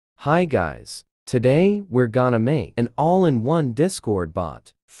Hi guys. Today, we're gonna make an all-in-one Discord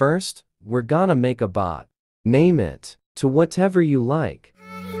bot. First, we're gonna make a bot. Name it to whatever you like.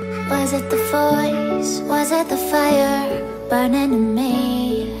 Was it the voice? Was it the fire burning in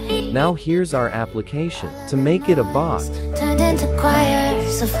me? Now here's our application to make it a bot. Turned into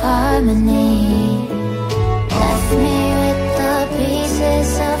choirs of harmony. Left me with the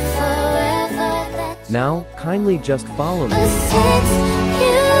pieces of forever that Now, kindly just follow me. was since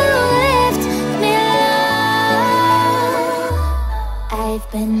you left me low.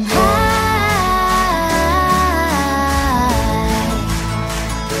 I've been high.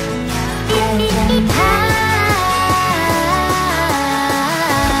 I've been high.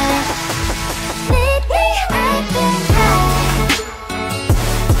 Lately I've been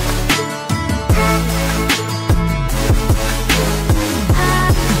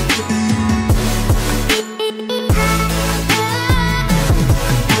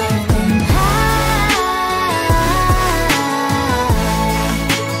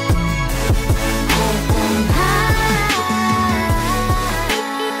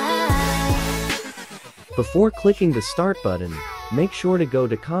Before clicking the start button, make sure to go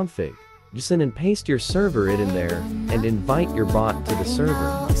to config, listen and paste your server it in there, and invite your bot to the server.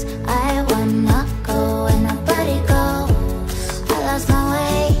 I wanna go where nobody goes. I lost my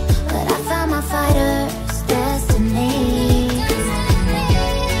way, but I found my fighter's destiny.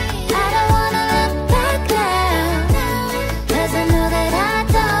 I don't wanna look back now, 'cause I know that I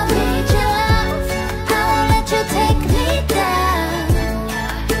don't need your love. I won't let you take me down,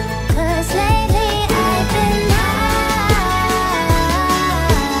 'cause lately I've been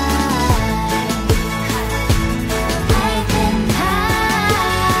I've been high.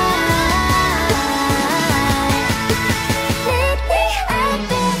 Lately I've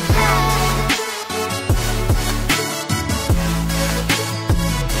been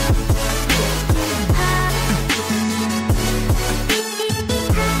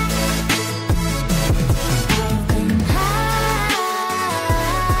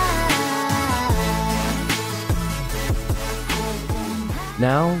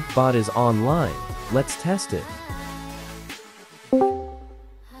Now, bot is online. Let's test it.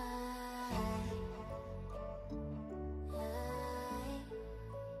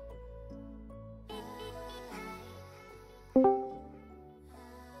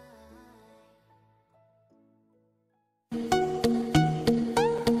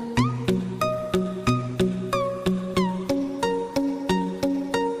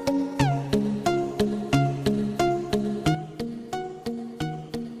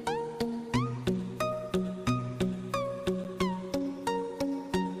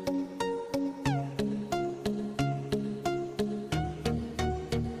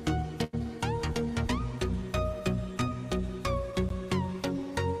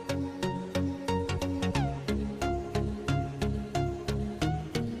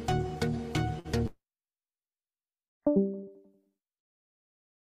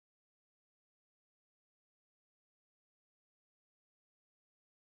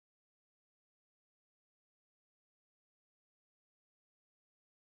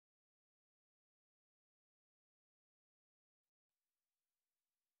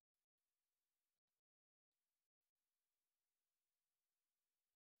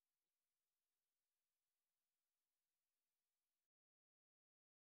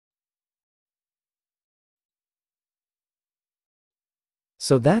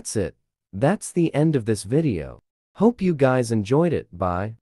 So that's it. That's the end of this video. Hope you guys enjoyed it. Bye.